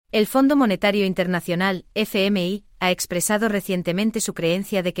El Fondo Monetario Internacional, FMI, ha expresado recientemente su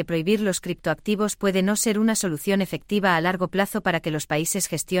creencia de que prohibir los criptoactivos puede no ser una solución efectiva a largo plazo para que los países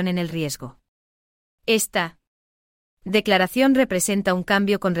gestionen el riesgo. Esta declaración representa un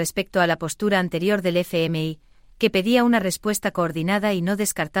cambio con respecto a la postura anterior del FMI, que pedía una respuesta coordinada y no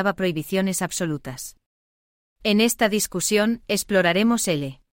descartaba prohibiciones absolutas. En esta discusión, exploraremos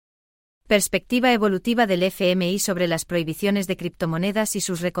la perspectiva evolutiva del FMI sobre las prohibiciones de criptomonedas y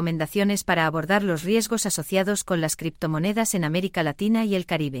sus recomendaciones para abordar los riesgos asociados con las criptomonedas en América Latina y el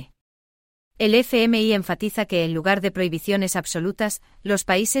Caribe. El FMI enfatiza que en lugar de prohibiciones absolutas, los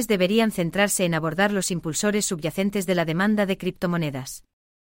países deberían centrarse en abordar los impulsores subyacentes de la demanda de criptomonedas.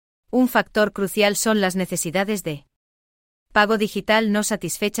 Un factor crucial son las necesidades de pago digital no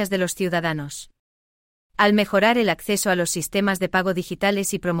satisfechas de los ciudadanos. Al mejorar el acceso a los sistemas de pago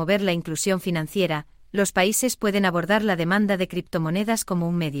digitales y promover la inclusión financiera, los países pueden abordar la demanda de criptomonedas como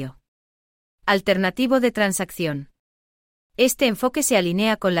un medio alternativo de transacción. Este enfoque se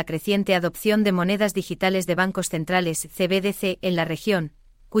alinea con la creciente adopción de monedas digitales de bancos centrales (CBDC) en la región,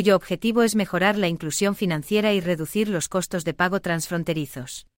 cuyo objetivo es mejorar la inclusión financiera y reducir los costos de pago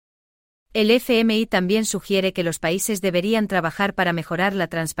transfronterizos. El FMI también sugiere que los países deberían trabajar para mejorar la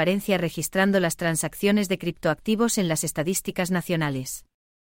transparencia registrando las transacciones de criptoactivos en las estadísticas nacionales.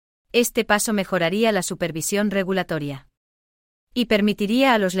 Este paso mejoraría la supervisión regulatoria y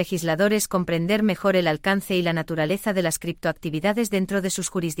permitiría a los legisladores comprender mejor el alcance y la naturaleza de las criptoactividades dentro de sus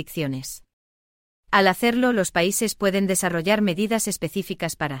jurisdicciones. Al hacerlo, los países pueden desarrollar medidas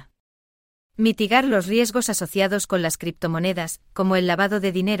específicas para mitigar los riesgos asociados con las criptomonedas, como el lavado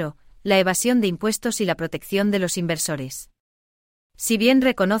de dinero, la evasión de impuestos y la protección de los inversores. Si bien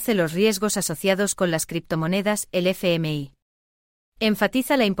reconoce los riesgos asociados con las criptomonedas, el FMI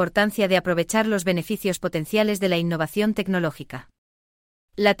enfatiza la importancia de aprovechar los beneficios potenciales de la innovación tecnológica.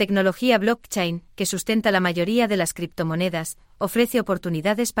 La tecnología blockchain, que sustenta la mayoría de las criptomonedas, ofrece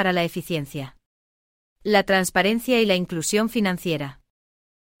oportunidades para la eficiencia, la transparencia y la inclusión financiera.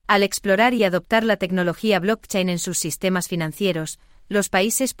 Al explorar y adoptar la tecnología blockchain en sus sistemas financieros, los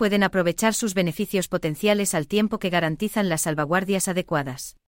países pueden aprovechar sus beneficios potenciales al tiempo que garantizan las salvaguardias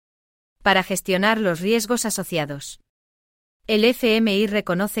adecuadas para gestionar los riesgos asociados. El FMI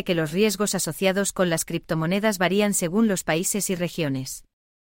reconoce que los riesgos asociados con las criptomonedas varían según los países y regiones.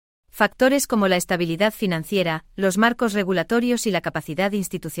 Factores como la estabilidad financiera, los marcos regulatorios y la capacidad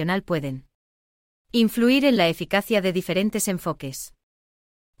institucional pueden influir en la eficacia de diferentes enfoques.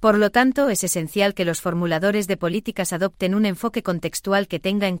 Por lo tanto, es esencial que los formuladores de políticas adopten un enfoque contextual que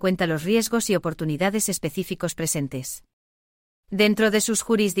tenga en cuenta los riesgos y oportunidades específicos presentes dentro de sus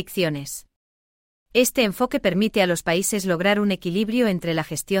jurisdicciones. Este enfoque permite a los países lograr un equilibrio entre la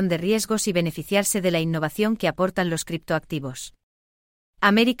gestión de riesgos y beneficiarse de la innovación que aportan los criptoactivos.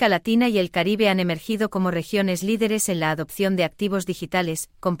 América Latina y el Caribe han emergido como regiones líderes en la adopción de activos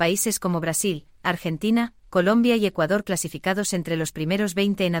digitales, con países como Brasil, Argentina, Colombia y Ecuador clasificados entre los primeros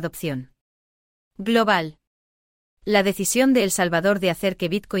 20 en adopción global. La decisión de El Salvador de hacer que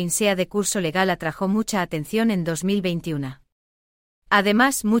Bitcoin sea de curso legal atrajo mucha atención en 2021.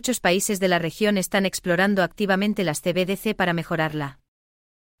 Además, muchos países de la región están explorando activamente las CBDC para mejorar la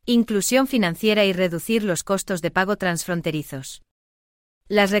inclusión financiera y reducir los costos de pago transfronterizos.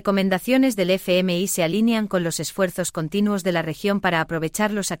 Las recomendaciones del FMI se alinean con los esfuerzos continuos de la región para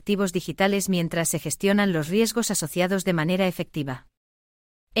aprovechar los activos digitales mientras se gestionan los riesgos asociados de manera efectiva.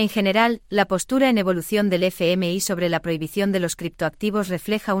 En general, la postura en evolución del FMI sobre la prohibición de los criptoactivos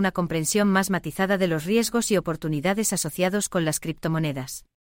refleja una comprensión más matizada de los riesgos y oportunidades asociados con las criptomonedas.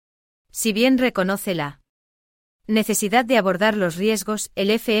 Si bien reconoce la necesidad de abordar los riesgos, el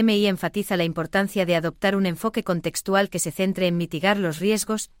FMI enfatiza la importancia de adoptar un enfoque contextual que se centre en mitigar los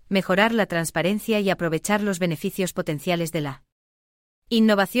riesgos, mejorar la transparencia y aprovechar los beneficios potenciales de la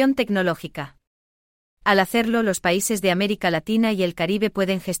innovación tecnológica. Al hacerlo, los países de América Latina y el Caribe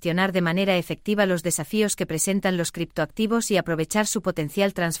pueden gestionar de manera efectiva los desafíos que presentan los criptoactivos y aprovechar su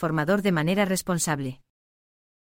potencial transformador de manera responsable.